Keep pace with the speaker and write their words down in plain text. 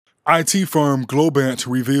IT firm Globant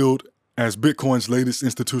revealed as Bitcoin's latest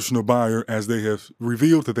institutional buyer, as they have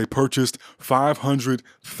revealed that they purchased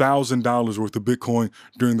 $500,000 worth of Bitcoin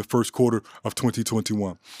during the first quarter of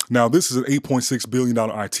 2021. Now, this is an $8.6 billion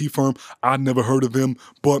IT firm. I'd never heard of them,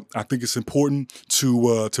 but I think it's important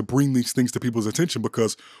to bring these things to people's attention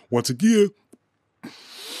because, once again,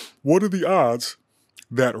 what are the odds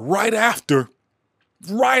that right after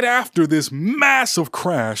this massive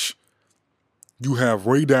crash, you have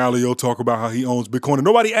Ray Dalio talk about how he owns Bitcoin and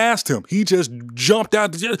nobody asked him. He just jumped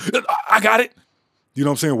out. I got it. You know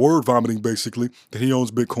what I'm saying? Word vomiting, basically, that he owns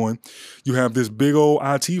Bitcoin. You have this big old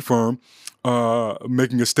IT firm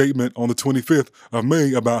making a statement on the 25th of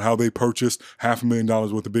May about how they purchased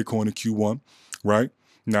 $500,000 worth of Bitcoin in Q1, right?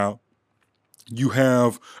 Now, you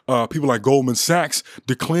have people like Goldman Sachs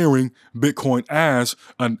declaring Bitcoin as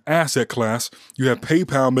an asset class. You have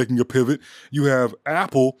PayPal making a pivot. You have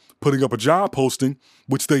Apple putting up a job posting,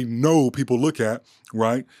 which they know people look at,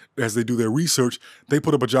 right? As they do their research, they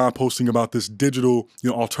put up a job posting about this digital,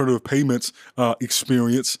 alternative payments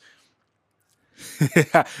experience.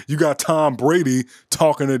 You got Tom Brady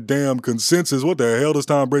talking a damn consensus. What the hell does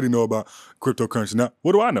Tom Brady know about cryptocurrency? Now,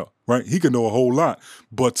 what do I know, right? He can know a whole lot.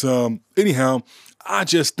 But anyhow, I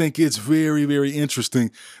just think it's very, very interesting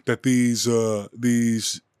that these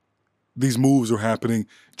moves are happening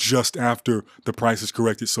just after the price is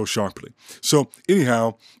corrected so sharply. So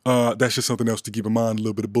anyhow, that's just something else to keep in mind, a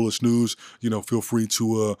little bit of bullish news. Feel free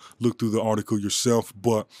to look through the article yourself,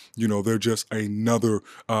 but they're just another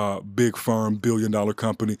big firm, billion-dollar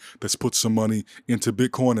company that's put some money into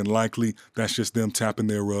Bitcoin, and likely that's just them tapping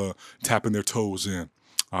their toes in.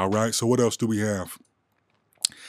 All right, so what else do we have?